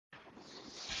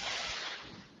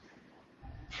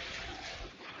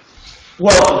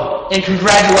Welcome, and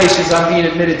congratulations on being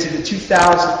admitted to the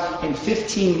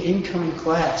 2015 incoming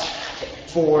class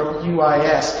for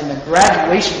UIS and the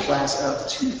graduation class of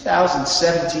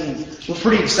 2017. We're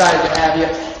pretty excited to have you,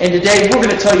 and today we're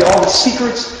going to tell you all the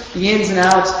secrets, the ins and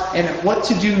outs, and what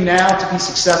to do now to be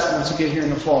successful once you get here in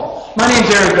the fall. My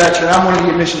name's Aaron Betcher, and I'm one of the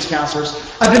admissions counselors.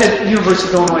 I've been at the University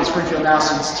of Illinois Springfield now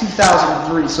since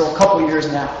 2003, so a couple of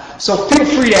years now. So feel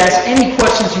free to ask any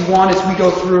questions you want as we go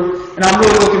through, and I'm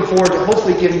really looking forward to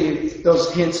hopefully giving you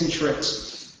those hints and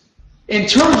tricks. In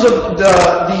terms of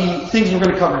the things we're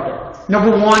going to cover today,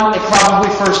 number one, and probably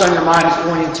first on your mind, is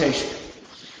orientation.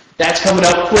 That's coming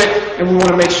up quick, and we want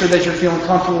to make sure that you're feeling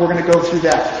comfortable. We're going to go through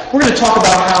that. We're going to talk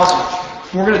about housing.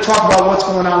 We're going to talk about what's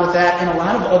going on with that and a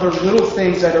lot of other little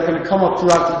things that are going to come up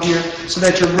throughout the year so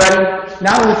that you're ready,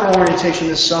 not only for orientation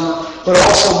this summer, but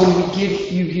also when we get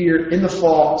you here in the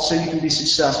fall so you can be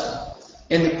successful.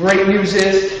 And the great news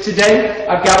is, today,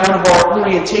 I've got one of our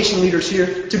orientation leaders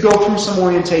here to go through some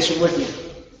orientation with you.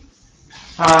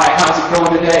 Hi, how's it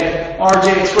going today?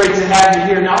 RJ, it's great to have you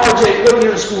here. Now, RJ, what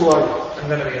year of school are you? I'm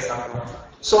going to be a sophomore.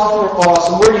 Sophomore,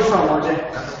 awesome. Where are you from,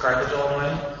 RJ? I'm from Carthage,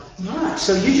 Illinois. Nice.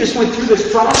 So you just went through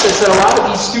this process that a lot of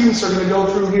these students are going to go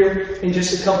through here in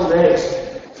just a couple days.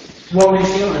 What were you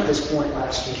feeling at this point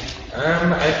last year?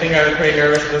 I think I was pretty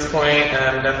nervous at this point,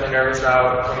 and I'm definitely nervous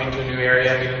about coming to a new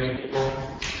area, meeting new people.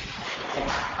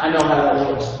 I know how that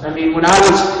works. I mean, when I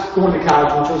was going to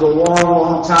college, which was a long,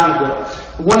 long time ago,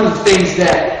 one of the things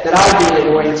that I did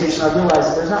at orientation, I realized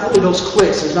that there's not really those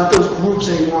cliques, there's not those groups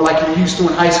anymore like you're used to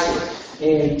in high school.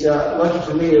 And lucky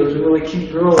for me, there was a really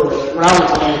cute girl when I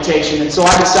went to orientation, and so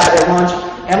I decided at lunch,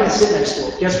 I'm going to sit next to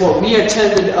her. Guess what? We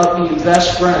intended up being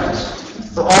best friends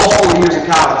for all 4 years of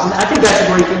college. And I think that's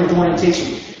a great thing with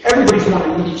orientation. Everybody's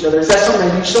wanting to meet each other. Is that something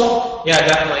that you saw? Yeah,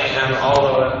 definitely. All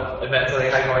the events that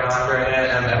they had going on during it,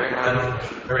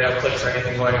 there were no cliques or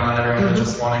anything going on. Everyone was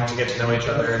just wanting to get to know each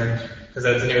other, because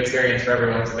it's a new experience for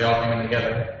everyone, so they all came in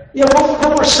together. Yeah,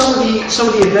 what were some of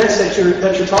the events that you're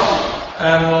talking about?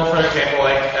 Well, for example,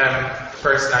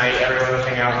 first night, everyone would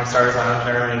hang out in the Stars Lounge,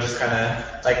 and everyone just kind of,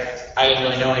 I didn't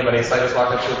really know anybody, so I just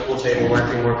walked up to a pool table where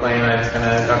people were playing, and I just kind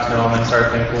of got to know them and started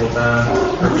playing pool with them,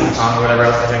 or ping pong, or whatever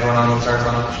else I think going on in the Stars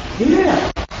Lounge.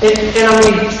 Yeah. And I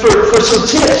mean, for some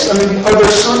tips, I mean, are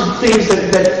there some things that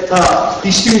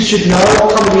these students should know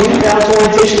coming in down to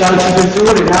orientation, now that you've been through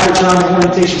it, and now that you're on the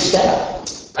orientation staff?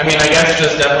 I mean, I guess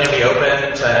just definitely be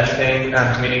open to anything,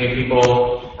 to meeting new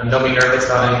people, and don't be nervous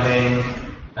about anything,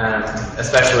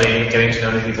 especially getting to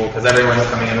know new people, because everyone's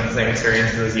coming in with the same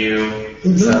experiences as you,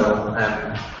 so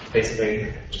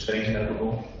basically just getting to know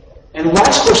people. And the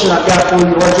last question I've got for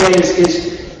you, RJ,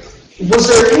 is was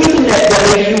there anything that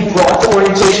maybe you brought to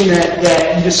orientation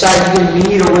that you decided you didn't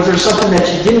need, or was there something that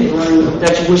you didn't bring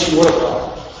that you wish you would have brought?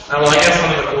 Well, I guess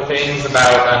one of the cool things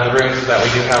about the rooms is that we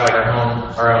do have our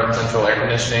own central air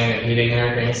conditioning and heating and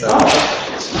everything. So,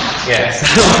 yeah, so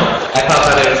I thought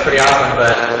that it was pretty awesome,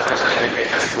 but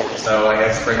so I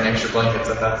guess bring extra blankets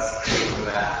if that's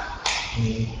that.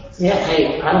 Yeah,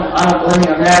 hey, I don't blame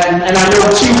you on that, and I know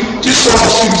too. Just so all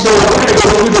the students know, we're going to go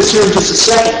through this here in just a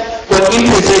second. But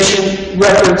immunization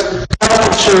records, health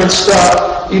insurance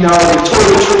stuff, your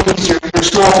toiletries, your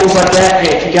small things like that.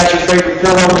 Hey, if you got your favorite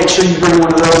pillow, make sure you bring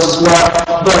one of those as well.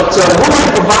 But we're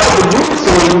going to provide the room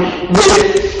for you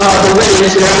with the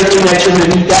linens and everything that you're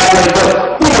going to need that way.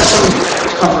 But we have some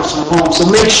comforts from home, so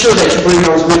make sure that you bring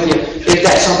those with you if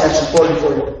that's something that's important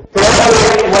for you. But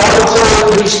what I would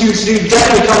tell these students to do,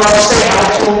 definitely come out and say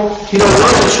hi to them,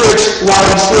 learn the tricks while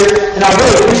he's here, and I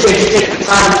really appreciate you taking the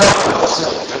time to talk to us.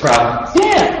 No problem.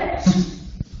 Yeah.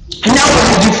 And now what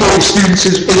we do for these students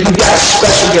is we've got a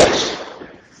special guest.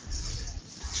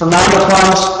 Fernando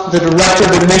Cruz, the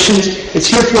Director of Admissions, is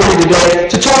here for you today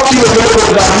to talk to you a little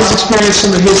bit about his experience,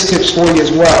 some of his tips for you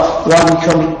as well while we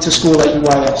come to school at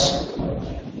UIS.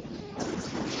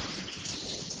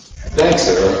 Thanks,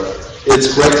 Sarah.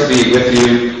 It's great to be with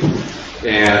you,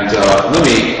 and let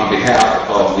me, on behalf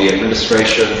of the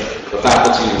administration, the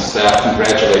faculty and staff,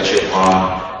 congratulate you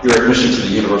on your admission to the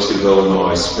University of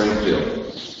Illinois, Springfield.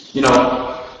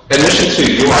 Admission to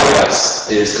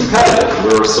UIS is competitive.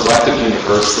 We're a selective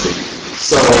university,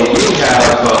 so you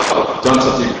have done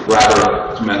something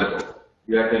rather commendable.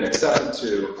 You have been accepted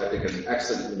to, I think, an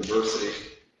excellent university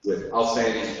with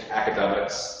outstanding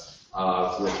academics,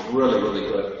 with really,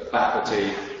 really good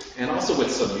faculty, and also with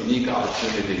some unique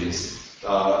opportunities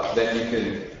that you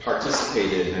can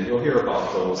participate in, and you'll hear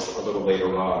about those a little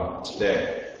later on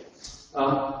today.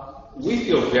 We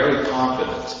feel very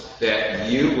confident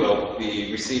that you will be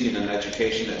receiving an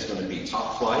education that's going to be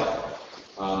top flight.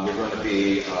 You're going to be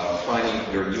be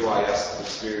finding your UIS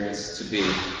experience to be,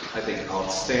 I think,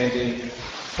 outstanding,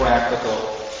 practical,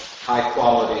 high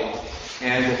quality,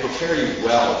 and will prepare you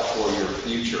well for your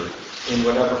future in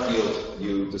whatever field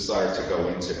you decide to go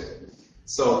into.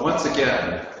 So once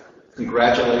again,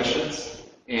 congratulations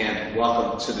and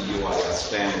welcome to the UIS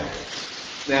family.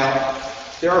 Now,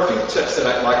 there are a few tips that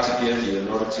I'd like to give you in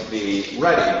order to be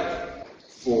ready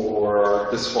for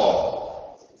this fall.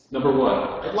 Number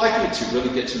one, I'd like you to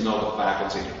really get to know the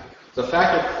faculty. The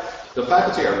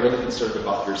faculty are really concerned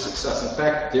about your success. In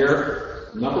fact, their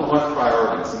number one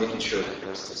priority is making sure that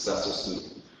you're a successful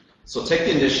student. So take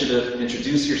the initiative,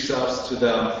 introduce yourselves to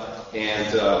them,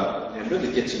 and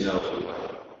really get to know them.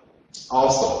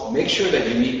 Also, make sure that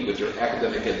you meet with your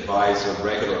academic advisor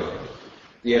regularly.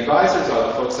 The advisors are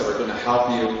the folks that are going to help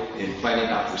you in planning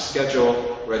out your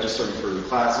schedule, registering for your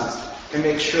classes, and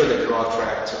make sure that you're on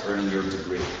track to earning your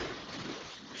degree.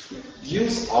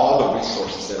 Use all the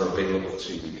resources that are available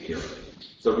to you here.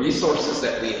 The resources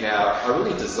that we have are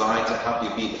really designed to help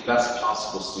you be the best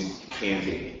possible student you can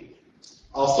be.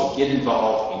 Also, get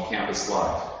involved in campus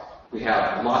life. We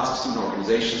have lots of student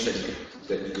organizations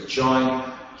that you could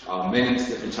join, many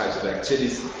different types of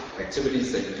activities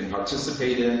that you can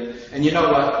participate in. And you know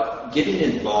what? Getting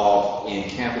involved in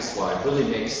campus life really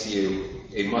makes you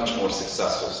a much more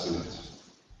successful student.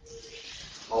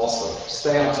 Also,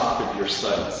 stay on top of your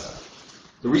studies.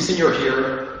 The reason you're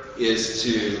here is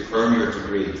to earn your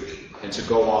degree and to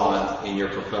go on in your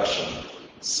profession.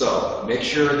 So make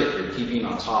sure that you're keeping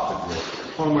on top of your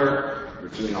homework, you're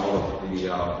doing all of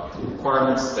the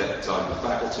requirements that your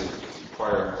faculty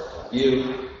require of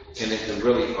you, and that you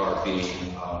really are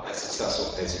being as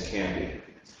successful as you can be.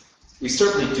 We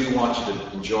certainly do want you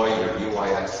to enjoy your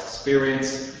UIS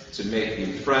experience, to make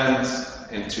new friends,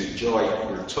 and to enjoy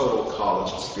your total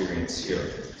college experience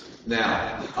here.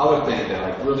 Now, the other thing that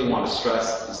I really want to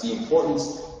stress is the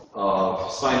importance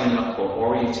of signing up for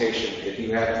orientation if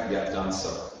you haven't yet done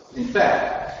so. In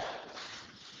fact,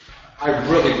 I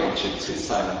really want you to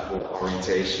sign up for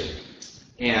orientation.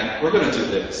 And we're going to do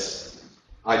this.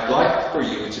 I'd like for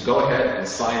you to go ahead and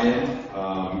sign in.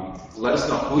 Let us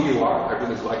know who you are. I'd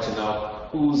really like to know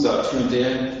who's tuned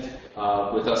in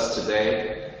with us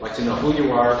today. I'd like to know who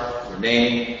you are, your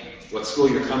name, what school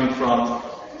you're coming from,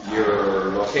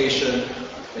 your location,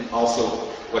 and also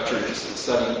what you're interested in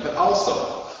studying. But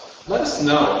also, let us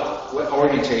know what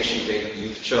orientation date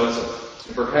you've chosen.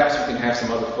 And perhaps we can have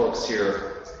some other folks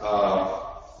here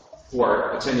who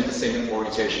are attending the same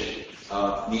orientation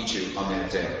meet you on that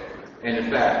day. And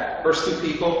in fact, first two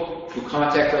people who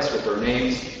contact us with their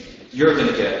names, you're going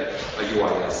to get a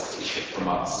UIS t-shirt from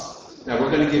us. Now, we're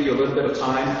going to give you a little bit of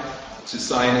time to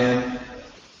sign in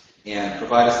and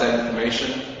provide us that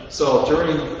information. So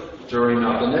during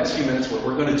the next few minutes, what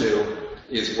we're going to do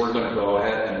is we're going to go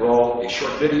ahead and roll a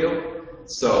short video.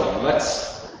 So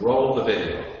let's roll the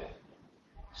video.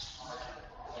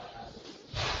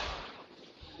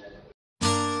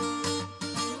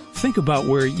 Think about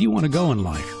where you want to go in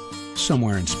life.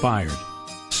 Somewhere inspired.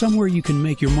 Somewhere you can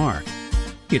make your mark.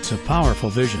 It's a powerful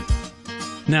vision.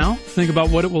 Now, think about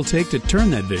what it will take to turn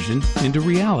that vision into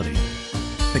reality.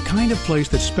 The kind of place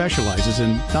that specializes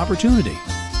in opportunity,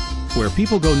 where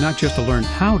people go not just to learn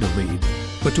how to lead,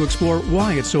 but to explore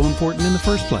why it's so important in the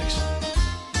first place.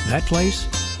 That place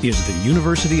is the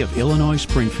University of Illinois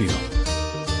Springfield,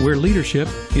 where leadership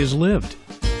is lived.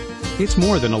 It's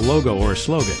more than a logo or a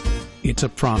slogan. It's a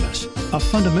promise, a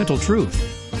fundamental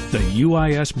truth. The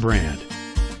UIS brand,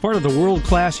 part of the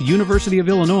world-class University of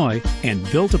Illinois and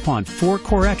built upon 4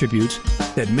 core attributes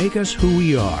that make us who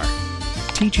we are.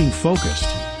 Teaching focused,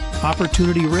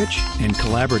 opportunity-rich and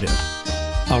collaborative.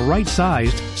 A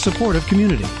right-sized, supportive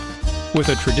community with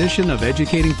a tradition of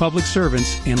educating public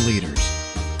servants and leaders.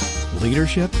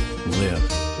 Leadership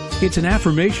lived. It's an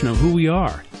affirmation of who we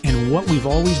are and what we've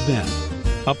always been.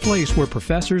 A place where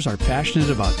professors are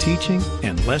passionate about teaching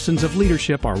and lessons of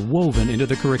leadership are woven into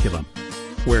the curriculum.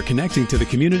 Where connecting to the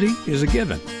community is a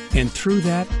given, and through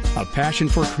that, a passion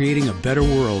for creating a better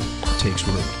world takes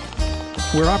root.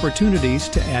 Where opportunities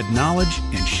to add knowledge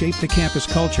and shape the campus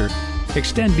culture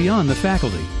extend beyond the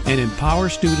faculty and empower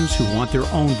students who want their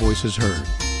own voices heard.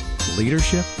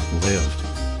 Leadership lived.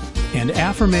 And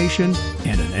affirmation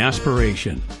and an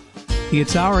aspiration.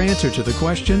 It's our answer to the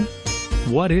question,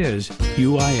 what is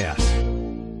UIS?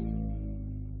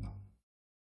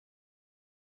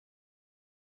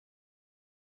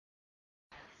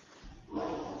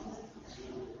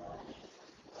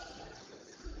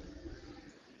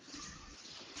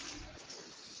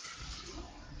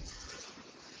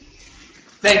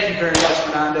 Thank you very much,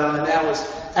 Fernando. And that was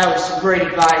that was some great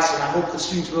advice, and I hope the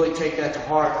students really take that to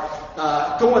heart.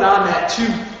 Going on that too,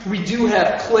 we do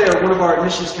have Claire, one of our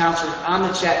admissions counselors, on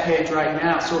the chat page right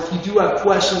now. So if you do have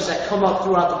questions that come up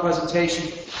throughout the presentation,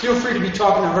 feel free to be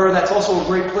talking to her. That's also a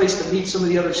great place to meet some of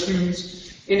the other students.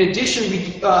 In addition,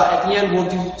 at the end, we'll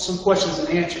do some questions and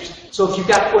answers. So if you've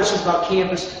got questions about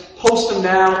campus, post them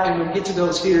now, and we'll get to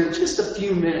those here in just a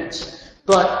few minutes.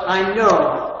 But I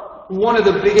know one of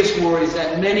the biggest worries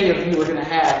that many of you are going to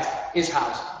have is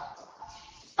housing.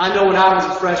 I know when I was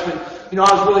a freshman, I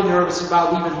was really nervous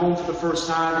about leaving home for the first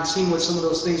time and seeing what some of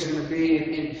those things are going to be.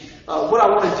 And what I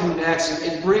want to do next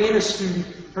is bring in a student.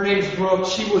 Her name is Brooke.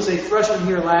 She was a freshman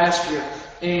here last year.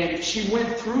 And she went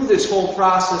through this whole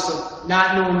process of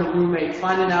not knowing the roommate,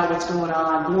 finding out what's going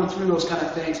on, going through those kind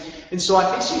of things. And so I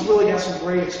think she's really got some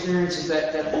great experiences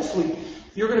that hopefully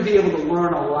you're going to be able to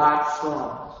learn a lot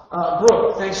from.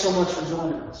 Brooke, thanks so much for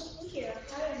joining us. Thank you.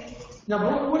 Now,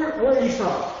 Brooke, where are you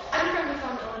from? I'm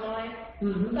from Illinois.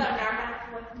 Mm-hmm. About an hour and a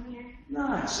half away from here.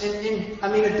 Nice. And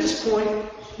I mean, at this point,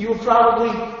 you were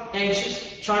probably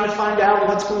anxious, trying to find out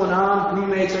what's going on,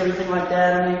 roommates, everything like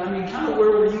that. I mean, kind of where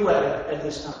were you at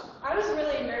this time? I was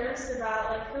really nervous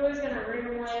about who I was going to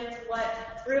room with, what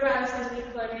room I was going to be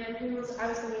put in, I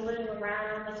was going to be living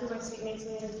around, who my seatmates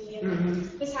were going to be,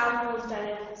 and just how those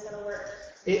dynamics going to work.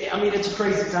 It's a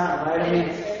crazy time, right?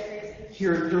 It's very crazy.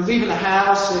 You're leaving the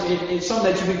house. It's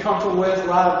something that you've been comfortable with. A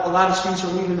lot of students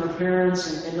are leaving their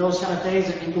parents and those kind of things,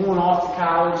 and going off to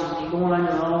college and going on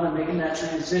your own and making that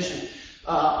transition.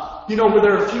 Were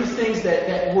there a few things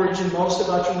that worried you most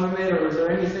about your roommate, or was there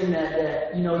anything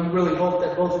that you really hope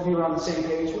that both of you are on the same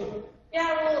page with?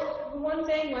 Yeah, well, one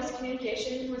thing was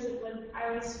communication. When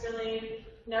I was really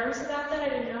nervous about that. I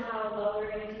didn't know how well we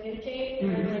were going to communicate.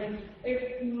 Mm-hmm. And we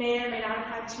may or may not have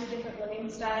had two different living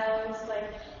styles,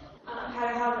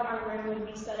 how our room would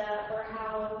be set up, or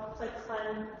how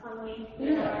cleanly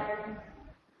we are.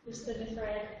 Just the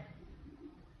different.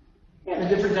 Yeah, the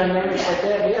different dynamics like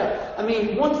that, yeah. I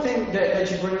mean, one thing that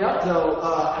you bring up, though,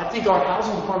 I think our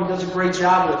housing department does a great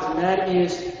job with, and that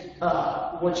is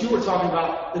what you were talking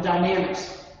about, the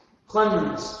dynamics,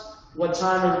 cleanliness, what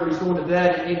time everybody's going to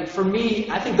bed. And for me,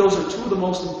 I think those are two of the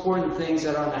most important things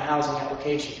that are on the housing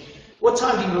application. What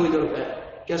time do you really go to bed?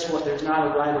 Guess what? There's not a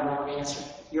right or wrong answer.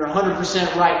 You're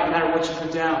 100% right no matter what you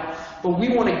put down. But we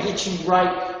want to get you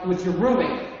right with your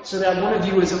roommate so that one of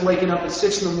you isn't waking up at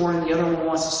 6 in the morning, the other one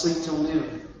wants to sleep till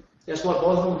noon. Guess what?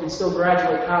 Both of them can still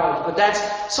graduate college. But that's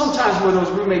sometimes where those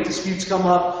roommate disputes come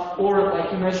up, or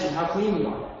like you mentioned, how clean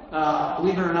you are.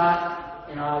 Believe it or not,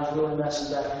 I was really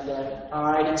messy back in the day. All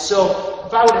right, and so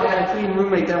if I would have had a clean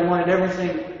roommate that wanted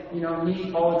everything,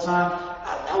 neat all the time,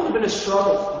 that would have been a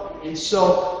struggle for me. And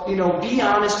so, be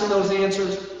honest in those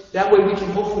answers. That way we can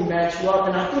hopefully match you up.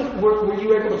 And I think, were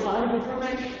you able to find a good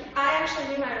roommate? I actually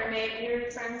knew my roommate. We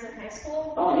were friends in high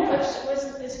school. Oh, yeah. Which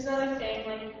is another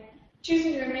thing.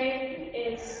 Choosing a roommate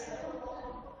is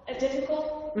a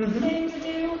difficult thing to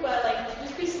do, but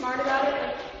just be smart about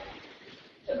it.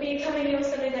 Coming in with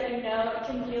somebody that it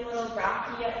can be a little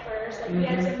rocky at first. We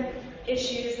had some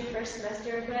issues the first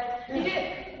semester, but you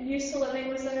get used to living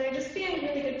with somebody. Just be on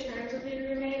really good terms with your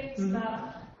roommates.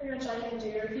 Pretty much all you can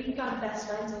do. If you can become best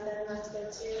friends with them, that's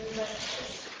good too.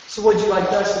 So what did you like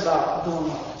best about doing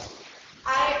that?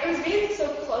 It was being so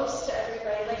close to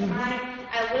everybody.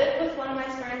 I lived with one of my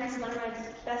friends. One of my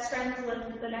best friends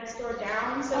lived the next door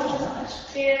down. So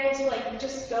just being able to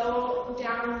just go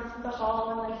down the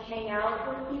hall and hang out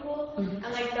with people. And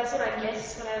that's what I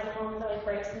missed when I went home for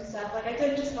breaks and stuff. I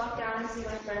couldn't just walk down and see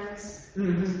my friends.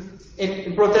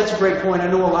 And Brooke, that's a great point. I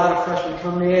know a lot of freshmen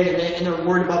come in and they're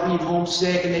worried about being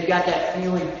homesick, and they've got that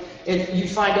feeling. And you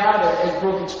find out, as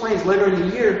Brooke explains, later in the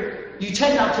year, you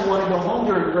tend not to want to go home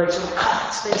during the break. So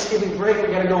it's Thanksgiving break,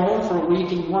 we got to go home for a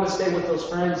week, and you want to stay with those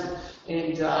friends.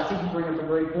 And I think you bring up a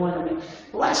great point.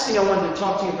 The last thing I wanted to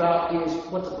talk to you about is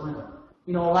what to bring.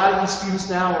 A lot of these students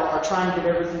now are trying to get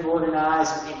everything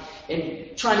organized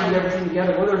and trying to get everything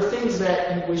together. Were there things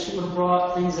that you wish you would have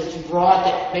brought, things that you brought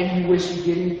that maybe you wish you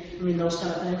didn't? Those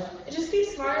kind of things? Just be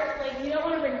smart. You don't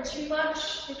want to bring too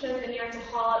much, because then you have to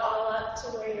haul it all up to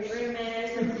where your room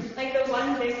is. And the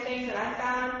one big thing that I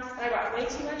found that I brought way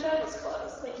too much of was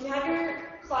clothes. You have your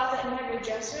closet and you have your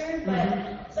dresser, but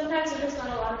sometimes there's just not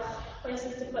a lot of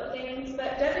places to put things.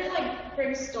 But definitely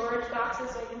bring storage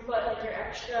boxes so you can put your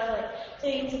extra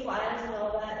cleaning supplies and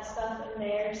all that stuff in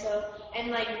there. So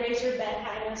raise your bed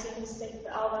high so you can stick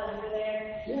all that under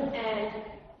there. Yeah. And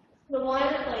the one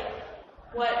another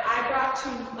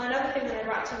thing that I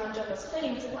brought too much of was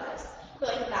cleaning supplies for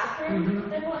the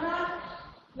bathroom and whatnot.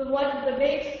 The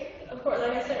big of course,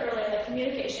 like I said earlier, like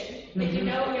communication. Like you'll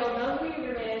know who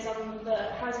your roommate is on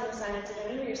the housing assignment,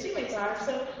 and who your students are.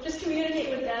 So just communicate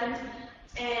with them,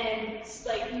 and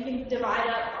like you can divide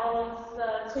up all of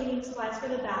the cleaning supplies for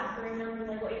the bathroom, and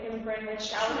like what you're gonna bring, like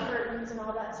shower curtains and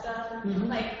all that stuff. And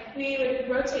like we would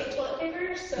rotate toilet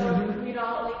paper, so we'd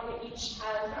all we each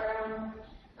have our own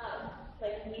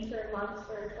like week or month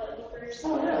for toilet paper.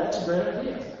 So oh yeah, that's a great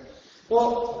idea.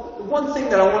 Well, one thing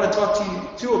that I want to talk to you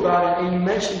too about, and you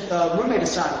mentioned roommate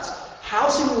assignments.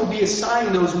 Housing will be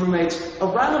assigning those roommates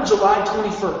around July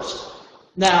 21st.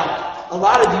 Now, a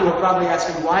lot of you are probably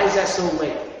asking, why is that so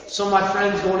late? Some of my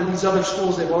friends going to these other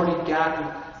schools, they've already gotten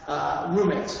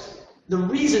roommates. The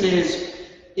reason is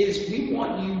we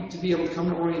want you to be able to come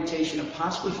to orientation and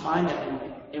possibly find that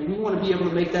roommate. And we want to be able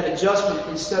to make that adjustment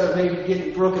instead of maybe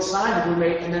getting Brooke assigned a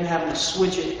roommate and then having to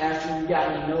switch it after you've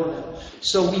gotten to know them.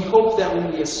 So we hope that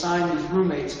when we assign these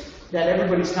roommates, that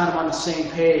everybody's kind of on the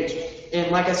same page. And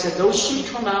like I said, those should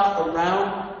come out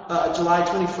around July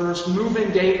 21st.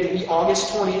 Move-in date will be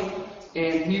August 20th.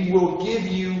 And we will give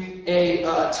you a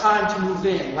time to move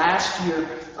in. Last year,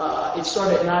 it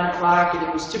started at 9 o'clock, and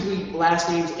it was typically last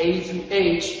names A through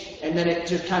H, and then it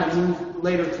just kind of moved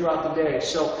later throughout the day.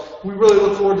 So we really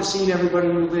look forward to seeing everybody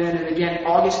move in. And again,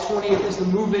 August 20th is the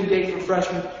move-in date for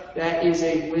freshmen. That is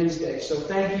a Wednesday. So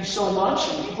thank you so much.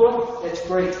 And Brooke, it's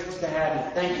great to have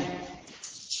you. Thank you.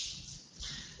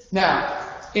 Now,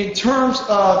 in terms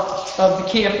of the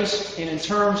campus and in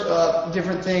terms of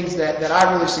different things that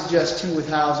I really suggest too with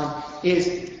housing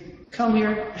is come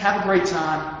here, have a great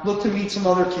time, look to meet some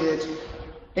other kids,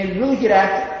 and really get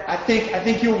active. I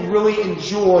think you'll really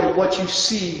enjoy what you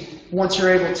see once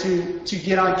you're able to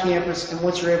get on campus and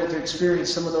once you're able to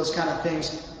experience some of those kind of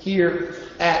things here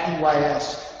at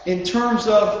EYS. In terms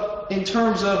of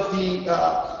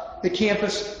the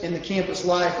campus and the campus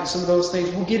life and some of those things,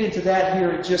 we'll get into that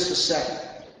here in just a second.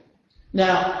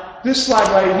 Now, this slide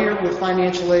right here with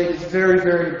financial aid is very,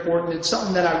 very important. It's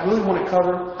something that I really want to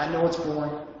cover. I know it's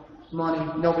boring. Money,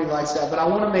 nobody likes that. But I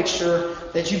want to make sure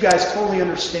that you guys totally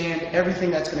understand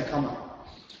everything that's going to come up.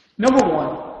 Number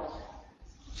one,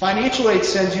 financial aid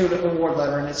sends you an award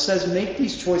letter, and it says make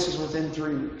these choices within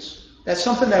 3 weeks. That's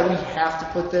something that we have to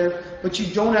put there, but you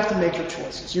don't have to make your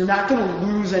choices. You're not going to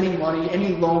lose any money,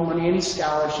 any loan money, any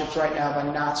scholarships right now by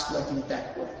not selecting it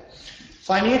that quick.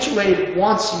 Financial aid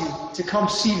wants you to come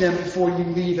see them before you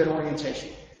leave at orientation.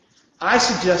 I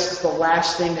suggest it's the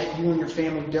last thing that you and your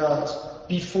family does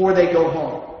before they go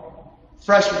home.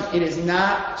 Freshmen, it is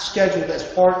not scheduled as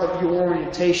part of your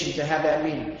orientation to have that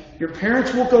meeting. Your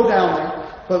parents will go down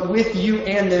there, but with you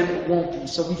and them it won't be.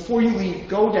 So before you leave,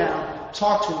 go down,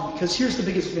 talk to them, because here's the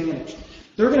biggest advantage.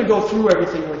 They're going to go through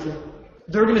everything with you.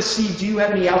 They're going to see, do you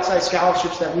have any outside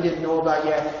scholarships that we didn't know about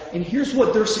yet? And here's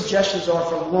what their suggestions are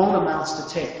for loan amounts to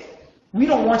take. We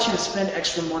don't want you to spend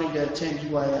extra money to attend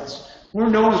UIS. We're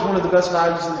known as one of the best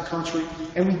values in the country,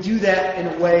 and we do that in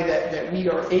a way that we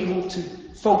are able to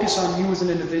focus on you as an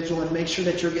individual and make sure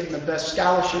that you're getting the best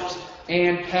scholarships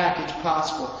and package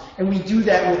possible. And we do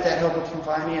that with that help from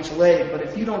financial aid. But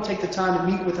if you don't take the time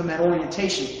to meet with them at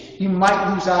orientation, you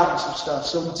might lose out on some stuff.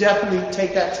 So definitely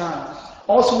take that time.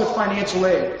 Also with financial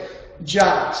aid,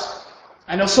 jobs.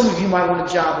 I know some of you might want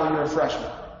a job when you're a freshman.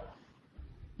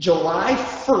 July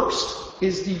 1st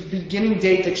is the beginning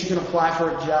date that you can apply for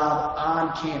a job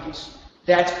on campus.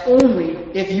 That's only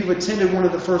if you've attended one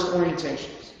of the first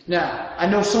orientations. Now, I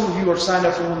know some of you are signed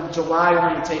up for one of the July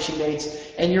orientation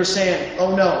dates, and you're saying,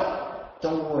 oh no,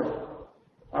 don't worry.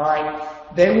 All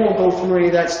right? They won't go through any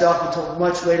of that stuff until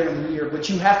much later in the year, but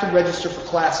you have to register for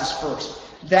classes first.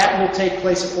 That will take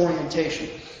place at orientation.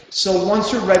 So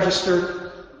once you're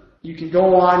registered, you can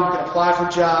go on, you can apply for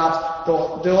jobs.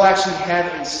 They'll actually have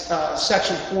a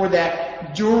section for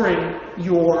that during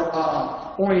your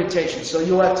orientation. So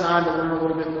you'll have time to learn a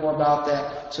little bit more about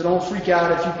that. So don't freak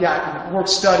out if you've got work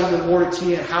study awarded to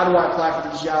you and how do I apply for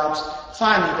these jobs.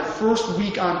 Finally, the first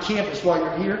week on campus while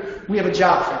you're here, we have a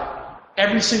job fair.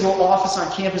 Every single office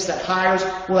on campus that hires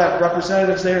will have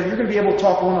representatives there. You're going to be able to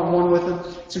talk one-on-one with them.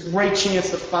 It's a great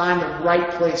chance to find the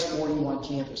right place for you on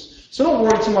campus. So don't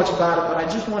worry too much about it, but I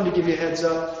just wanted to give you a heads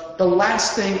up. The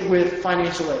last thing with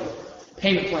financial aid,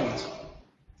 payment plans.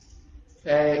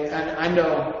 Okay, and I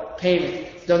know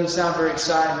payment doesn't sound very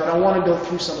exciting, but I want to go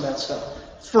through some of that stuff.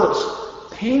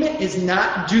 First, payment is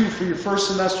not due for your first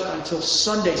semester until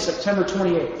Sunday, September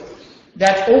 28th.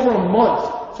 That's over a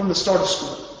month from the start of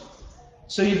school.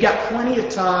 So you've got plenty of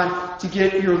time to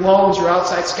get your loans, your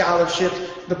outside scholarships,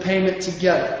 the payment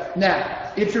together.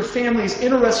 Now, if your family is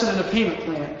interested in a payment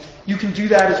plan, you can do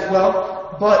that as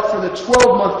well. But for the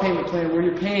 12-month payment plan, where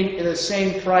you're paying the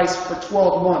same price for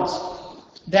 12 months,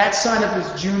 That sign up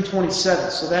is June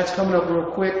 27th, so that's coming up real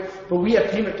quick. But we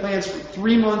have payment plans from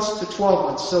 3 months to 12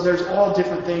 months. So there's all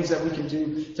different things that we can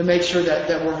do to make sure that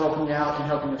we're helping you out and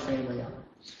helping your family out.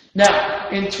 Now,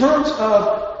 in terms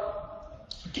of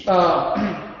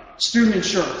student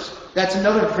insurance, that's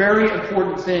another very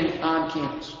important thing on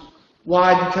campus.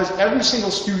 Why? Because every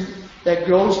single student that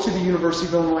goes to the University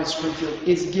of Illinois Springfield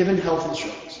is given health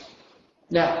insurance.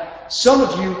 Now, some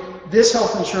of you, this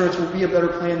health insurance would be a better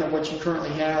plan than what you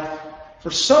currently have. For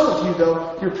some of you,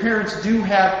 though, your parents do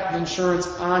have insurance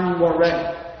on you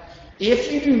already.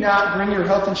 If you do not bring your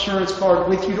health insurance card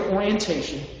with you to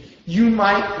orientation, you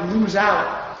might lose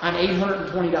out on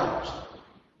 $820. All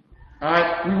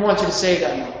right? We want you to save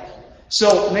that money.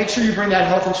 So make sure you bring that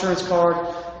health insurance card.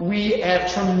 We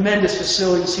have tremendous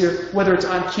facilities here, whether it's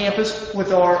on campus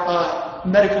with our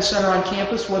medical center on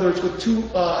campus, whether it's with 2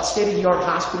 state-of-the-art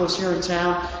hospitals here in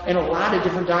town, and a lot of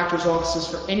different doctor's offices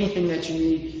for anything that you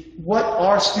need. What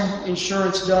our student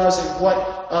insurance does and what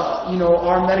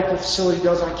our medical facility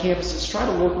does on campus is try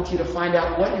to work with you to find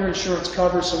out what your insurance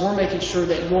covers, so we're making sure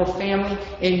that your family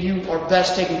and you are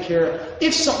best taken care of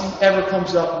if something ever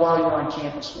comes up while you're on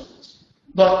campus with us.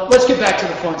 But let's get back to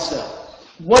the fun stuff.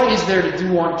 What is there to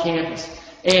do on campus?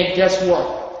 And guess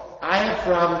what? I am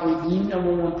probably the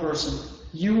 #1 person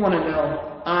you want to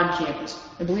know on campus.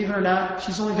 And believe it or not,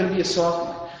 she's only going to be a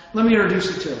sophomore. Let me introduce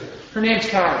you to her. Her name's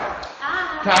Kylie.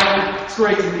 Hi. Kylie, it's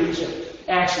great to meet you.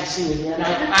 Actually, see you again.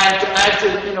 I have to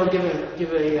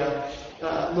give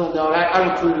a little note.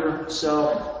 I recruited her,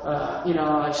 so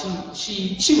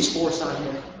she was forced on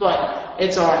here, but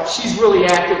it's all right. She's really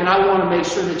active, and I want to make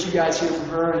sure that you guys hear from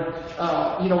her. And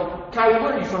Kylie,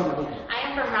 where are you from again? I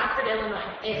am from Rockford, Illinois.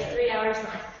 It's 3 hours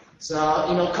north.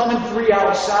 So, coming 3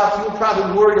 hours south, you were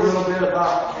probably worried a little bit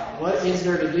about what is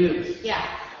there to do. Yeah.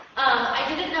 I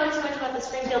didn't know too much about the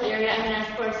Springfield area. I mean,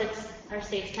 of course, it's our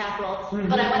state's capital,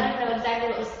 but I wanted to know exactly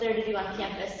what was there to do on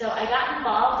campus. So I got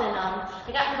involved in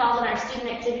our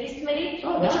student activities committee,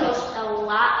 which hosts a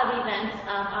lot of events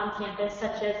on campus,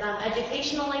 such as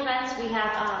educational events. We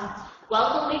have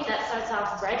Welcome Week that starts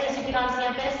off right as you get on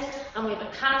campus. We have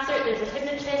a concert, there's a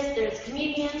hypnotist, there's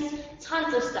comedians,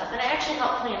 tons of stuff. And I actually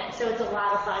help plan it, so it's a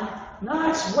lot of fun.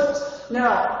 Nice.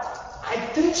 Now, I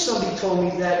think somebody told me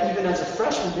that even as a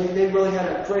freshman, they really had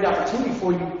a great opportunity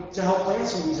for you to help plan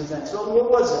some of these events. So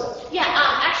what was it? Yeah,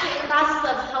 actually, in the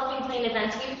process of helping plan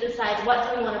events, we decide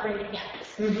what do we want to bring to campus.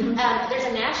 There's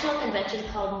a national convention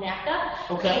called NACA,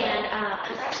 and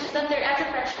I actually sent there as a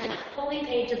freshman, fully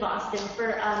paid to Boston for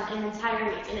an entire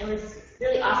week, and it was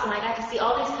really awesome. I got to see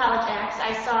all these college acts.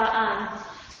 I saw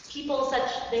people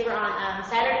they were on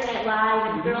Saturday Night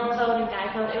Live and Girl Code and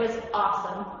Guy Code. It was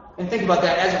awesome. And think about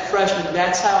that, as a freshman,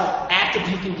 that's how active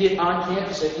you can get on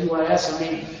campus at UIS. I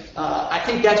mean, I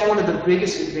think that's one of the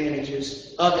biggest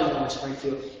advantages of Illinois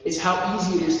Springfield, is how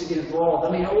easy it is to get involved.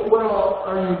 I mean, what all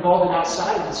are you involved in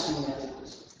outside of the student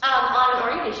activities? On an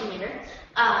orientation meeter,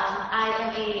 I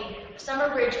am a summer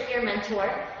bridge peer mentor.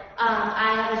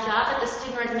 I have a job at the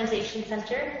Student Organization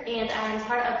Center, and I am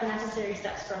part of the Necessary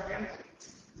Steps program.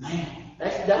 Man,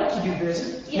 that'll keep you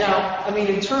busy. Yeah. Now, I mean,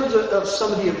 in terms of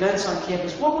some of the events on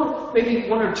campus, what were maybe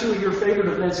 1 or 2 of your favorite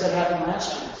events that happened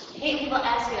last year? I hate people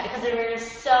ask me that because there were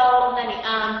so many.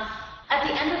 At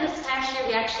the end of this past year,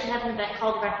 we actually have an event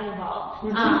called Wrecking Ball.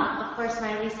 Of course,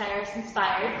 Miley Cyrus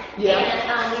inspired. Yeah.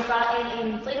 And we brought in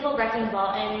an inflatable wrecking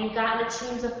ball, and you got into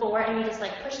teams of 4, and you just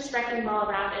push this wrecking ball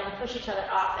around and push each other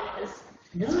off, and it was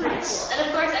pretty cool. And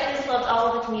of course, I just loved all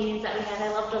of the comedians that we had.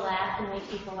 I loved to laugh and make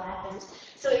people laugh. And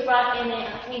so we brought in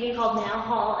a comedian called Mal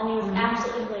Hall, and he was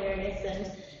absolutely hilarious,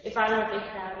 and it brought in a big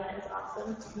crowd, and it was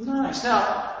awesome. Nice.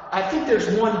 Now, I think there's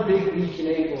one big week in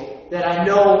April that I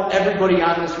know everybody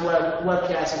on this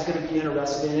webcast is going to be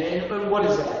interested in, and what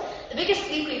is that? The biggest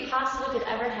week we possibly could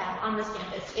ever have on this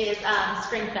campus is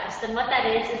Springfest, and what that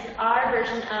is our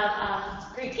version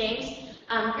of Greek games.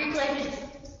 Greek life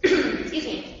is,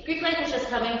 Greek life is just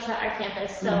coming to our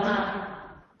campus, so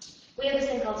we have this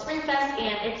thing called Springfest,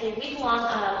 and it's a week long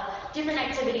of different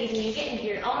activities, and you get into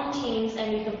your own teams,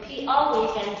 and you compete all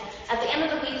week, and at the end of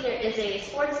the week there is a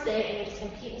sports day, and you just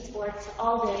compete in sports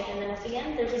all day, and then at the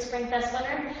end there's a Springfest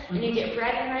winner, and you get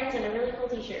bragging rights and a really cool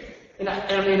t-shirt. And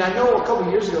I know a couple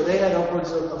of years ago they had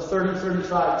upwards of 30,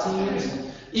 35 teams,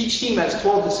 and each team has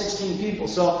 12 to 16 people.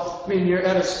 So, I mean, you're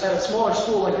at a smaller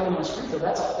school like Illinois Springfield,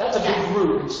 that's a big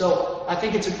group. And so I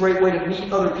think it's a great way to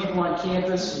meet other people on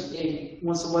campus, and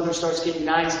once the weather starts getting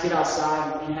nice, get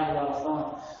outside and have a lot of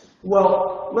fun.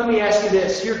 Well, let me ask you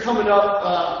this. You're coming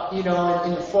up, in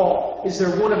the fall. Is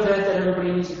there one event that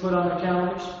everybody needs to put on their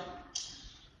calendars?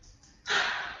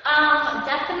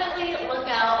 Definitely look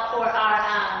out for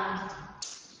our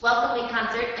Welcome Week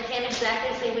concert. I can't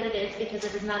exactly say what it is because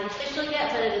it is not official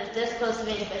yet, but it is this close to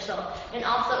being official. And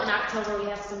also in October we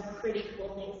have some pretty cool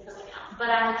things coming out.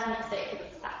 But I can't say it because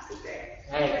it's top secret.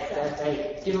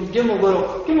 Hey, give them a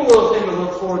little thing to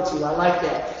look forward to. I like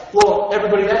that. Well,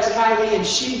 everybody, that's Kylie, and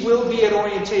she will be at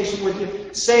orientation with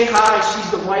you. Say hi. She's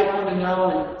the right one to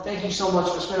know, and thank you so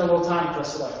much for spending a little time with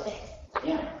us today.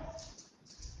 Yeah.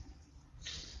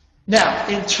 Now,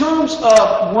 in terms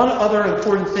of one other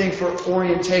important thing for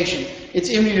orientation, it's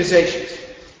immunizations.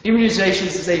 Immunizations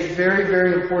is a very,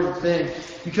 very important thing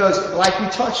because, like we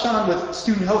touched on with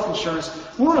student health insurance,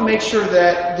 we want to make sure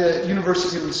that the university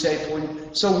is going to be safe for you.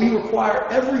 So we require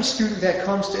every student that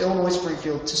comes to Illinois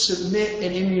Springfield to submit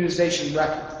an immunization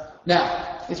record.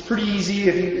 Now, it's pretty easy.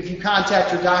 If you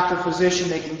contact your doctor, physician,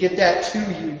 they can get that to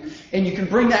you, and you can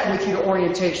bring that with you to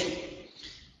orientation.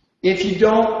 If you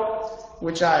don't,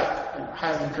 which I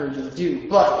highly encourage you to do,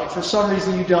 but if for some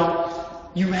reason you don't,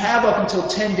 you have up until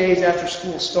 10 days after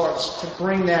school starts to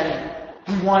bring that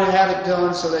in. We want to have it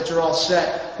done so that you're all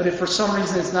set, but if for some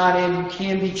reason it's not in, you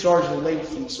can be charged a late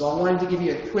fee. So I wanted to give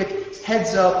you a quick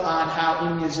heads up on how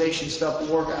immunization stuff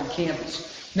will work on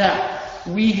campus. Now,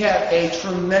 we have a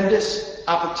tremendous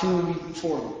opportunity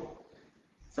before you.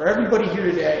 For everybody here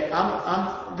today,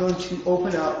 I'm going to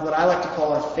open up what I like to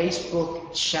call our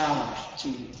Facebook challenge to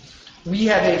you. We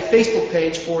have a Facebook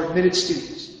page for admitted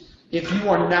students. If you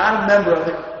are not a member of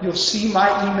it, you'll see my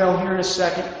email here in a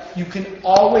second. You can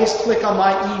always click on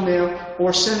my email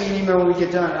or send me an email when we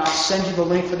get done, and I'll send you the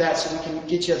link for that so we can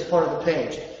get you as part of the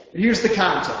page. But here's the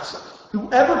contest.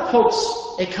 Whoever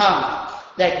posts a comment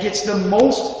that gets the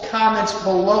most comments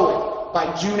below it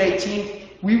by June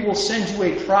 18th, we will send you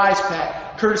a prize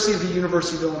pack courtesy of the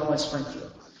University of Illinois Springfield.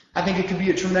 I think it could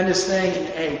be a tremendous thing, and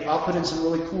hey, I'll put in some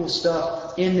really cool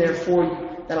stuff in there for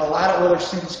you that a lot of other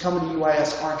students coming to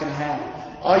UIS aren't going to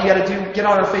have. All you got to do, get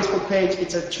on our Facebook page.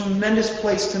 It's a tremendous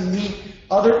place to meet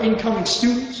other incoming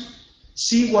students,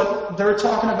 see what they're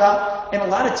talking about, and a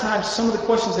lot of times some of the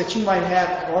questions that you might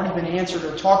have already been answered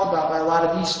or talked about by a lot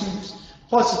of these students.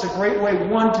 Plus, it's a great way,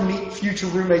 one, to meet future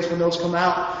roommates when those come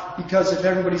out, because if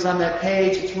everybody's on that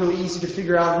page, it's really easy to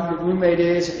figure out who your roommate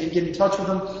is and get in touch with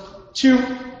them. Two,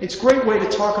 it's a great way to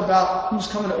talk about who's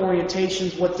coming to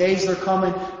orientations, what days they're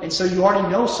coming, and so you already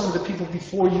know some of the people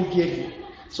before you get here.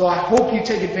 So I hope you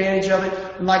take advantage of it.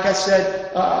 And like I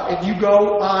said, if you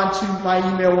go on to my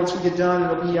email once we get done,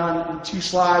 it'll be on 2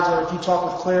 slides, or if you talk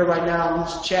with Claire right now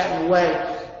who's chatting away,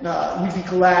 we'd be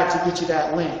glad to get you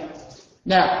that link.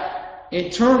 Now, in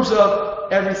terms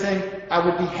of everything, I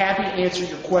would be happy to answer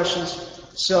your questions.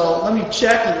 So let me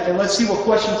check and let's see what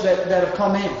questions that have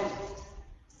come in.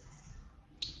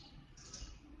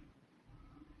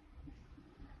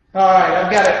 All right,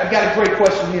 I've got a great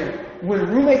question here. When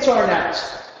roommates are announced,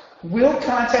 will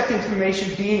contact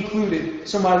information be included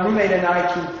so my roommate and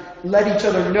I can let each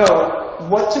other know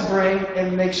what to bring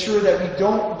and make sure that we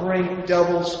don't bring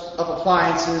doubles of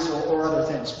appliances or other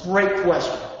things? Great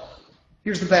question.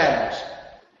 Here's the bad news.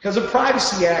 Because of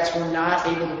Privacy Acts, we're not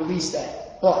able to release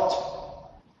that. But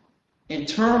in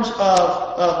terms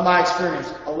of my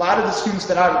experience, a lot of the students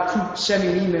that I recruit send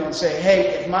me an email and say,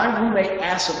 hey, if my roommate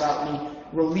asks about me,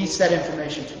 release that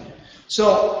information to me.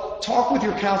 So talk with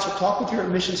your counselor, talk with your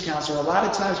admissions counselor. A lot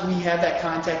of times we have that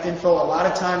contact info. A lot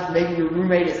of times maybe your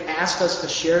roommate has asked us to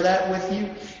share that with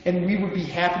you, and we would be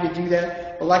happy to do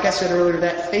that. But like I said earlier,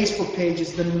 that Facebook page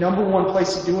is the #1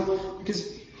 place to do it,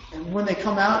 because when they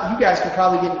come out, you guys can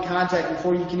probably get in contact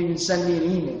before you can even send me an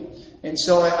email. And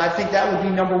so I think that would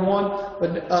be #1.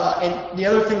 But and the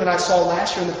other thing that I saw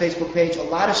last year on the Facebook page, a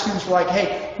lot of students were like,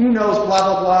 hey, who knows blah,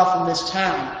 blah, blah from this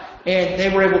town? And they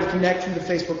were able to connect through the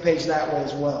Facebook page that way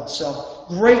as well. So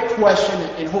great question,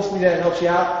 and hopefully that helps you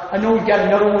out. I know we've got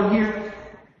another one here.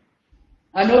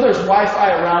 I know there's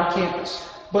Wi-Fi around campus,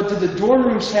 but do the dorm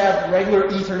rooms have regular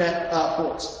Ethernet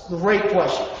ports? Great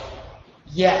question.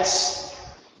 Yes.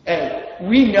 Hey,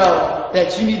 we know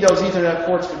that you need those Ethernet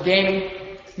ports for gaming.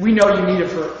 We know you need it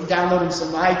for downloading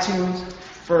some iTunes,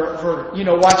 for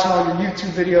watching all your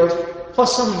YouTube videos.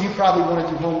 Plus, some of you probably want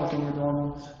to do homework in your dorm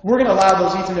room. We're going to allow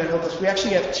those Ethernet hookups. We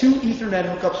actually have 2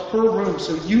 Ethernet hookups per room,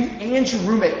 so you and your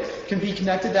roommate can be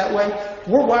connected that way.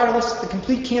 We're wireless. The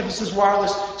complete campus is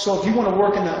wireless. So if you want to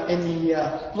work in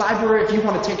the library, if you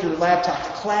want to take your laptop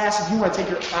to class, if you want to take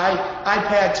your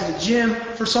iPad to the gym,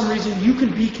 for some reason, you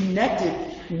can be connected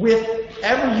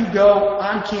wherever you go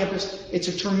on campus. It's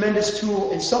a tremendous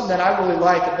tool and something that I really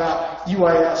like about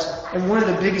UIS. And one of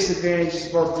the biggest advantages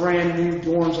of our brand new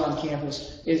dorms on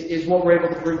campus is what we're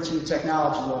able to bring to you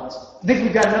technology-wise. I think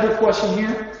we've got another question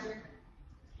here.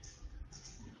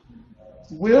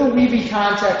 Will we be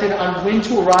contacted on when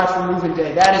to arrive for move-in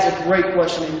day? That is a great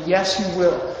question, and yes, you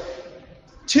will.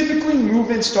 Typically,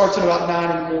 move-in starts at about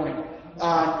 9 in the morning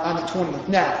on the 20th.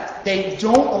 Now, they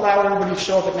don't allow everybody to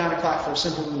show up at 9 o'clock for a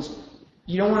simple reason.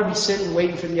 You don't want to be sitting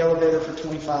waiting for the elevator for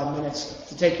 25 minutes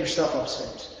to take your stuff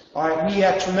upstairs. All right, we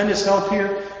have tremendous help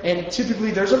here, and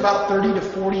typically there's about 30 to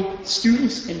 40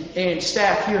 students and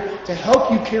staff here to help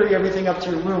you carry everything up to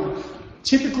your room.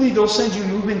 Typically, they'll send you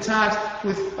move-in times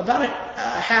with about a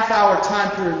half-hour time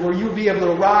period where you'll be able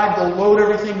to arrive, they'll load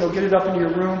everything, they'll get it up into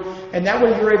your room, and that way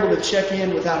you're able to check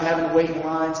in without having to wait in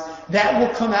lines. That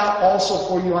will come out also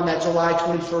for you on that July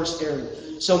 21st area.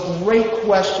 So great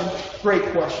question,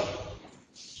 great question.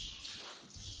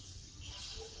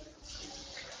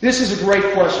 This is a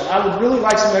great question. I would really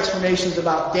like some explanations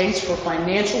about dates for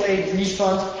financial aid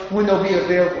refunds when they'll be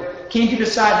available. Can you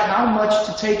decide how much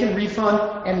to take in refund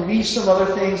and leave some other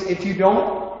things if you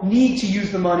don't need to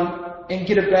use the money and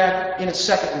get it back in a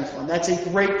second refund? That's a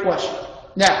great question.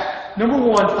 Now, number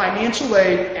one, financial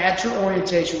aid at your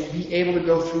orientation will be able to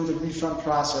go through the refund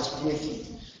process with you.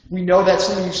 We know that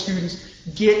some of you students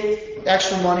get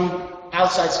extra money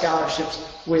outside scholarships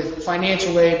with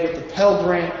financial aid, with the Pell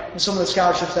Grant, and some of the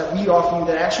scholarships that we offer you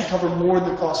that actually cover more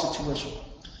than the cost of tuition.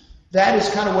 That is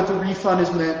kind of what the refund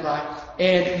is meant by.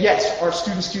 And yes, our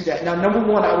students do that. Now, number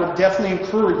one, I would definitely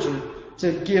encourage you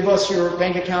to give us your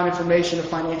bank account information of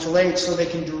financial aid so they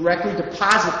can directly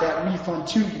deposit that refund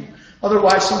to you.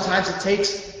 Otherwise, sometimes it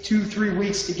takes 2-3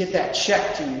 weeks to get that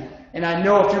check to you. And I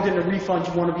know if you're getting a refund,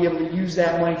 you want to be able to use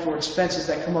that money for expenses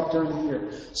that come up during the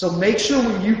year. So make sure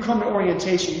when you come to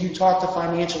orientation, you talk to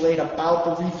financial aid about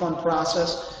the refund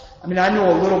process. I mean, I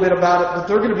know a little bit about it, but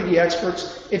they're going to be the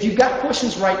experts. If you've got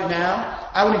questions right now,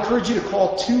 I would encourage you to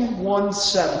call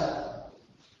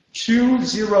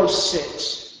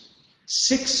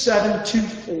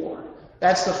 217-206-6724.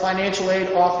 That's the financial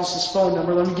aid office's phone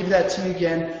number. Let me give that to you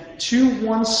again.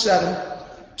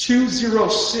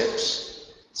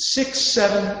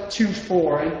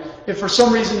 217-206-6724. And if for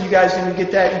some reason you guys didn't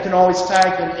get that, you can always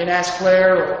type and ask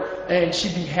Claire, and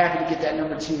she'd be happy to get that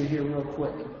number to you here real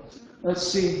quick. Let's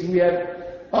see, do we have,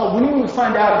 when will we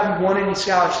find out if you won any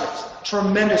scholarships?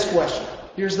 Tremendous question.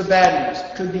 Here's the bad news.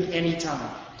 Could be any time.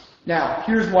 Now,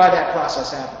 here's why that process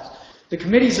happens. The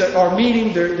committees are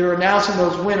meeting, they're announcing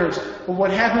those winners, but what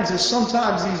happens is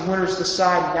sometimes these winners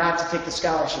decide not to take the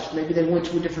scholarships. Maybe they went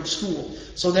to a different school.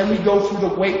 So then we go through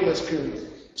the wait list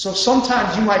period. So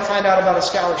sometimes you might find out about a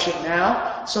scholarship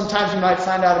now, sometimes you might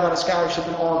find out about a scholarship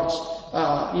in August.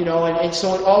 And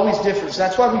so it always differs.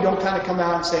 That's why we don't kind of come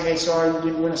out and say, hey, sorry, you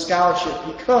didn't win a scholarship,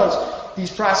 because these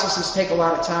processes take a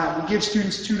lot of time. We give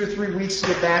students 2 to 3 weeks to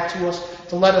get back to us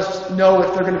to let us know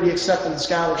if they're going to be accepting the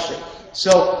scholarship.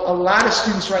 So a lot of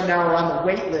students right now are on the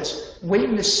wait list,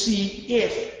 waiting to see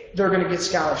if they're going to get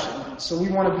scholarship money. So we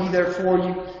want to be there for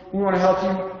you. We want to help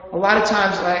you. A lot of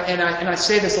times, and I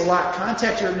say this a lot,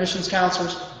 contact your admissions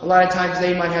counselors. A lot of times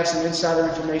they might have some insider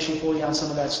information for you on some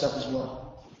of that stuff as well.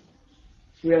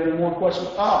 Do we have any more questions?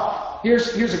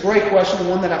 Here's a great question,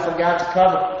 one that I forgot to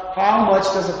cover. How much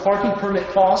does a parking permit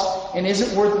cost, and is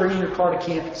it worth bringing your car to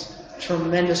campus?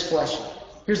 Tremendous question.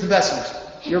 Here's the best news.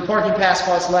 Your parking pass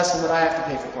costs less than what I have to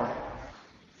pay for parking.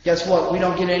 Guess what? We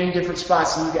don't get any different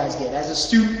spots than you guys get. As a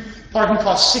student, parking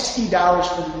costs $60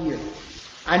 for the year.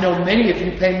 I know many of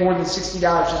you pay more than $60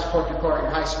 just to park your car in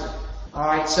high school. All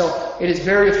right, so it is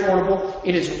very affordable.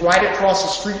 It is right across the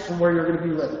street from where you're going to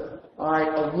be living. All right,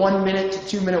 a 1 minute to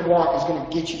 2 minute walk is going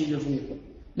to get you to your vehicle.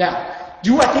 Now,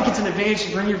 do I think it's an advantage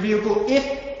to bring your vehicle? If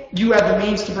you have the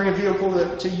means to bring a vehicle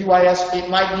to UIS, it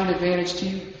might be an advantage to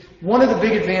you. One of the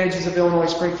big advantages of Illinois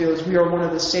Springfield is we are one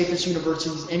of the safest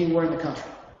universities anywhere in the country.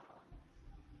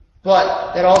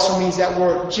 But that also means that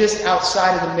we're just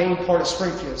outside of the main part of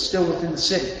Springfield, still within the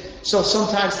city. So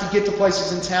sometimes to get to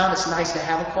places in town, it's nice to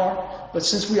have a car. But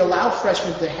since we allow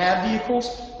freshmen to have vehicles,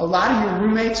 a lot of your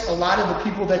roommates, a lot of the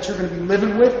people that you're going to be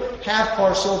living with have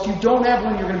cars. So if you don't have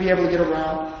one, you're going to be able to get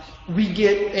around. We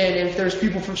get, and if there's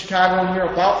people from Chicago in here,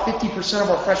 about 50% of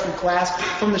our freshman class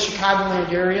from the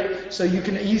Chicagoland area, so you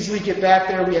can easily get back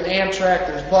there. We have Amtrak,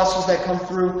 there's buses that come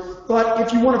through. But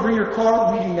if you want to bring your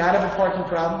car, we do not have a parking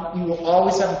problem. You will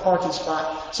always have a parking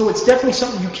spot. So it's definitely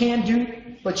something you can do,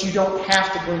 but you don't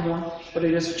have to bring one, but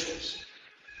it is a choice.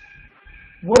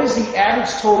 What is the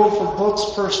average total for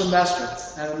books per semester?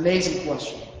 An amazing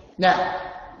question. Now,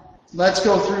 let's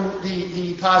go through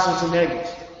the positives and negatives.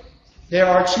 There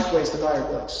are cheap ways to buy your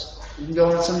books. You can go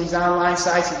on some of these online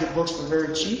sites and get books for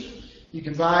very cheap. You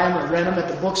can buy them or rent them at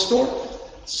the bookstore.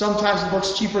 Sometimes the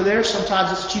book's cheaper there,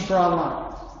 sometimes it's cheaper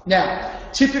online. Now,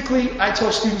 typically I tell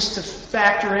students to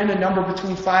factor in a number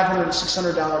between $500 and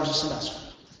 $600 a semester.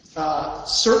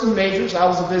 Certain majors, I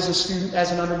was a business student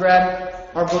as an undergrad,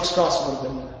 our books cost a little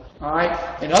bit more. All right?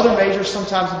 In other majors,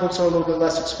 sometimes the books are a little bit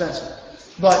less expensive.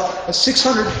 But a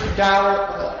 $600,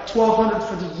 $1,200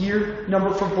 for the year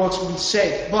number for books will be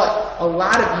safe. But a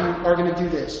lot of you are going to do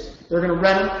this. They're going to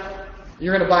rent them.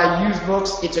 You're going to buy used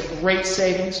books. It's a great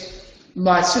savings.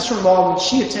 My sister-in-law, when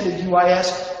she attended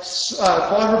UIS,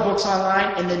 bought her books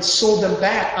online and then sold them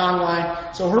back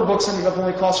online. So her books ended up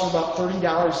only costing about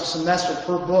 $30 a semester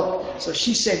per book. So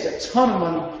she saved a ton of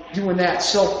money doing that.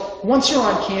 So once you're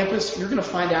on campus, you're going to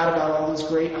find out about all these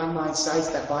great online sites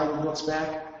that buy your books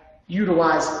back.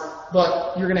 Utilize it.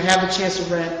 But you're going to have the chance to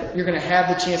rent. You're going to have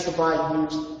the chance to buy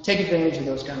used. Take advantage of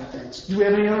those kind of things. Do we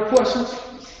have any other questions?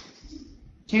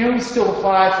 Can we still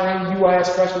apply for any UIS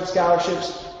freshman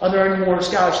scholarships? Are there any more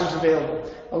scholarships available?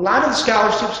 A lot of the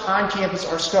scholarships on campus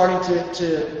are starting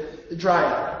to dry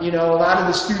up. You know, a lot of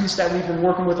the students that we've been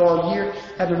working with all year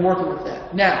have been working with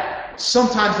that. Now,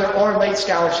 sometimes there are late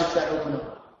scholarships that open up.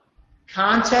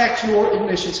 Contact your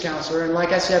admissions counselor, and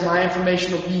like I said, my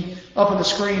information will be up on the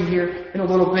screen here in a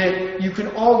little bit. You can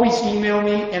always email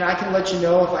me, and I can let you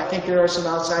know if I think there are some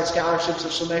outside scholarships or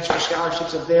some extra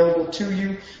scholarships available to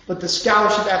you, but the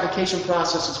scholarship application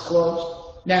process is closed.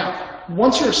 Now,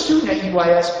 once you're a student at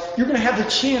UIS, you're going to have the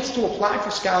chance to apply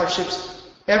for scholarships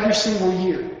every single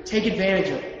year. Take advantage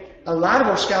of it. A lot of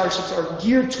our scholarships are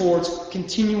geared towards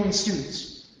continuing students.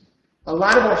 A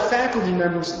lot of our faculty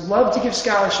members love to give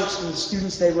scholarships to the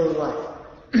students they really like.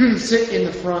 Sit in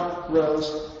the front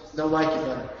rows, they'll like you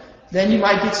better. Then you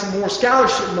might get some more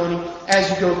scholarship money as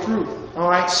you go through. All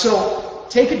right, so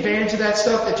take advantage of that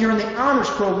stuff. If you're in the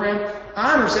honors program,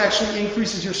 honors actually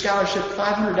increases your scholarship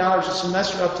 $500 a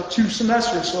semester up to 2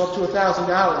 semesters, so up to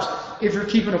 $1,000 if you're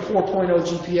keeping a 4.0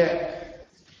 GPA.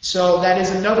 So that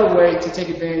is another way to take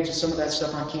advantage of some of that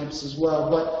stuff on campus as well.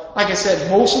 But like I said,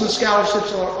 most of the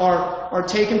scholarships are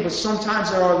taken, but sometimes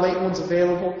there are late ones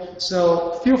available.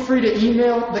 So feel free to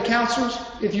email the counselors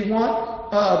if you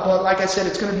want. But like I said,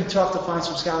 it's going to be tough to find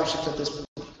some scholarships at this point.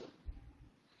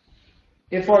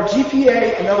 If our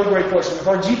GPA, another great question, if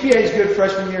our GPA is good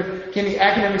freshman year, can the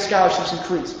academic scholarships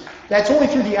increase? That's only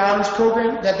through the honors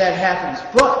program that happens.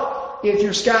 But if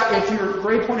your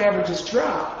grade point averages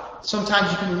drop, sometimes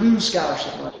you can lose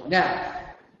scholarship money. Now,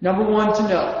 number one to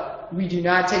know, we do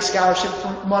not take scholarship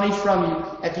money from you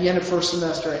at the end of first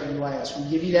semester at UIS. We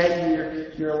give you that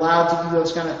year. You're allowed to do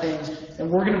those kind of things,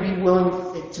 and we're going to be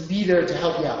willing to be there to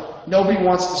help you out. Nobody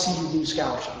wants to see you lose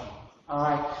scholarship money. All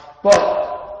right?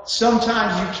 But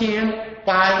sometimes you can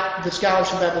buy the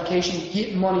scholarship application,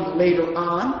 get money later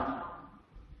on,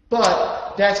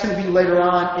 but that's going to be later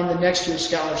on in the next year's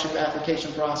scholarship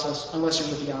application process, unless you're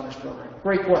with the honors program.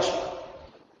 Great question.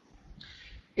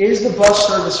 Is the bus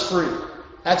service free?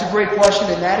 That's a great question,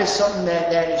 and that is something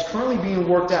that is currently being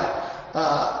worked out.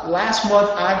 Last month,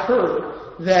 I heard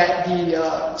that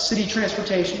the city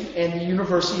transportation and the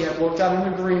university have worked out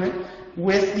an agreement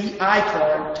with the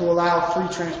iCard to allow free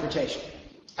transportation.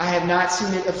 I have not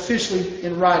seen it officially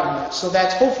in writing yet, so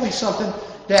that's hopefully something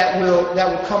that will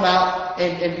come out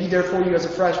and be there for you as a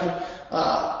freshman.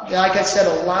 Like I said,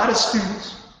 a lot of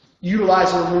students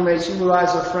utilize their roommates,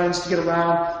 utilize their friends to get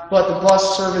around, but the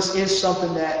bus service is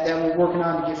something that we're working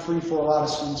on to get free for a lot of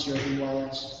students here at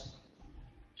UIS.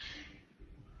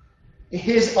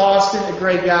 Is Austin a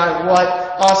great guy? What?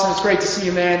 Austin, it's great to see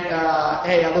you, man.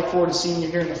 Hey, I look forward to seeing you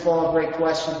here in the fall. Great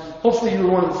question. Hopefully you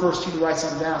were one of the first 2 to write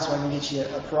something down so I can get you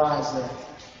a prize there.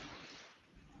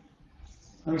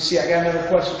 Let me see, I got another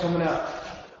question coming up.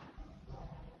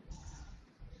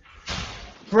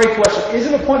 Great question. Is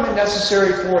an appointment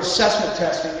necessary for assessment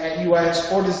testing at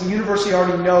UIS, or does the university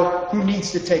already know who needs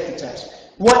to take the test?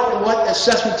 What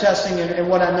assessment testing, and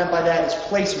what I meant by that is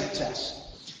placement tests.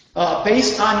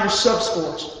 Based on your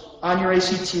sub-scores, on your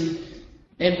ACT,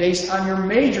 and based on your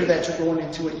major that you're going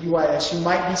into at UIS, you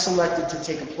might be selected to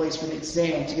take a placement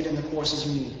exam to get in the courses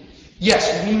you need. Yes,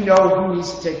 we know who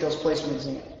needs to take those placement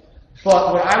exams.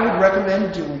 But what I would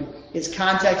recommend doing is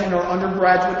contacting our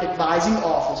undergraduate advising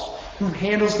office who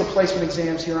handles the placement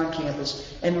exams here on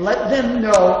campus and let them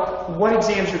know what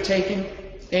exams you're taking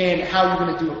and how you're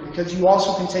going to do it. Because you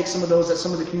also can take some of those at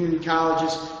some of the community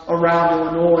colleges around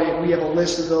Illinois, and we have a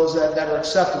list of those that are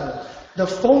acceptable. The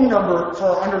phone number for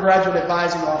our undergraduate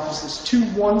advising office is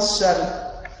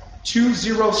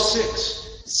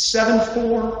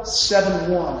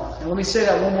 217-206-7471. And let me say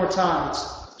that one more time. It's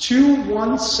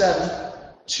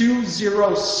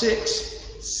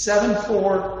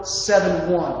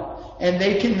 217-206-7471. and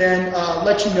they can then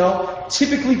let you know.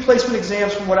 Typically, placement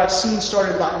exams, from what I've seen, start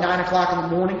at about 9 o'clock in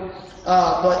the morning.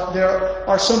 But there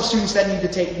are some students that need to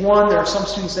take one. There are some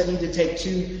students that need to take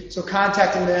two. So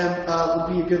contacting them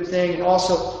would be a good thing. And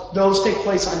also, those take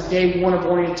place on day 1 of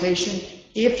orientation.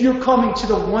 If you're coming to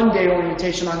the one-day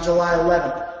orientation on July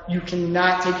 11th, you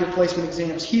cannot take your placement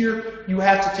exams here. You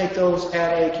have to take those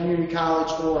at a community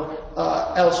college or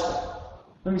elsewhere.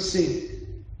 Let me see.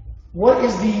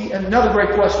 Another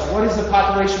great question, what is the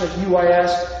population of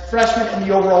UIS, freshmen, and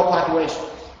the overall population?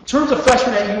 In terms of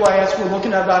freshmen at UIS, we're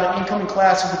looking at about an incoming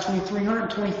class of between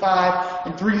 325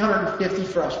 and 350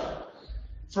 freshmen.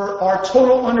 For our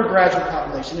total undergraduate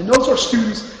population, and those are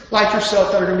students like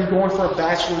yourself that are going to be going for a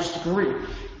bachelor's degree,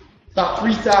 about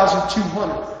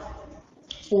 3,200.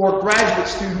 For graduate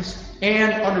students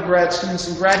and undergrad students,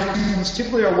 and graduate students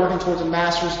typically are working towards a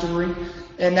master's degree,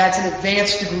 and that's an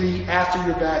advanced degree after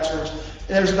your bachelor's.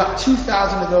 And there's about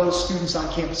 2,000 of those students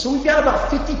on campus. So we've got about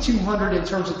 5,200 in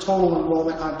terms of total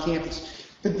enrollment on campus.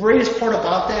 The greatest part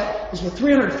about that is with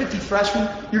 350 freshmen,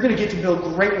 you're going to get to build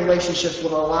great relationships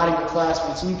with a lot of your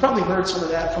classmates. And you probably heard some of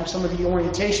that from some of the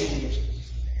orientation leaders.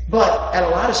 But at a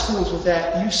lot of schools with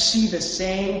that, you see the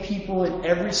same people in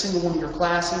every single one of your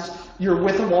classes. You're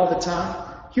with them all the time.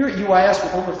 Here at UIS,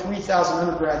 with over 3,000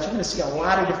 undergrads, you're going to see a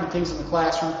lot of different things in the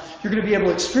classroom. You're going to be able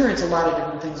to experience a lot of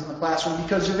different things in the classroom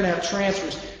because you're going to have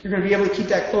transfers. You're going to be able to keep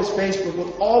that close base with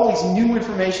always new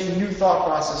information, new thought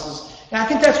processes. And I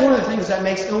think that's one of the things that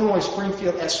makes Illinois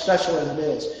Springfield as special as it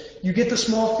is. You get the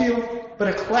small field, but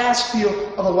a class feel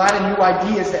of a lot of new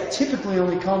ideas that typically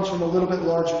only comes from a little bit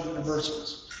larger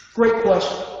universities. Great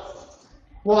question.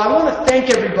 Well, I want to thank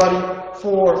everybody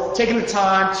for taking the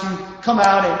time to come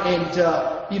out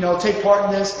and take part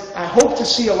in this. I hope to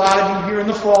see a lot of you here in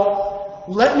the fall.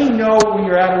 Let me know when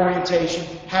you're at orientation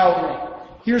how it went.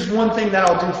 Here's one thing that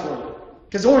I'll do for you.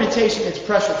 Because orientation, it's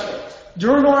pressure free.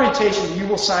 During orientation, you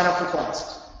will sign up for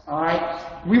classes. All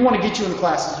right? We want to get you in the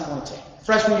classes you want to take.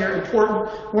 Freshman year,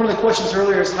 important. One of the questions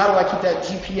earlier is how do I keep that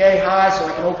GPA high so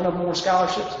I can open up more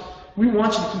scholarships? We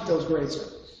want you to keep those grades up.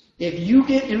 If you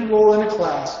get enrolled in a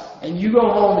class and you go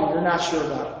home and you're not sure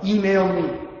about it, email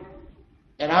me.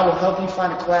 And I will help you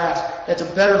find a class that's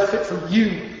a better fit for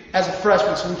you as a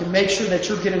freshman so we can make sure that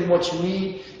you're getting what you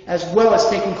need, as well as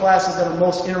taking classes that are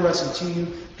most interesting to you.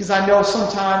 Because I know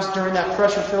sometimes during that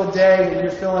pressure-filled day when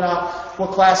you're filling out what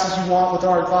classes you want with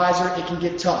our advisor, it can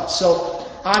get tough. So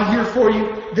I'm here for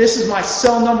you. This is my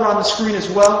cell number on the screen as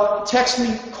well. Text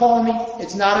me, call me.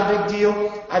 It's not a big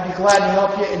deal. I'd be glad to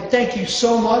help you. And thank you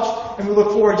so much. And we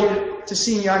look forward to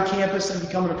seeing you on campus and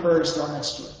becoming a Prairie Star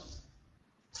next year.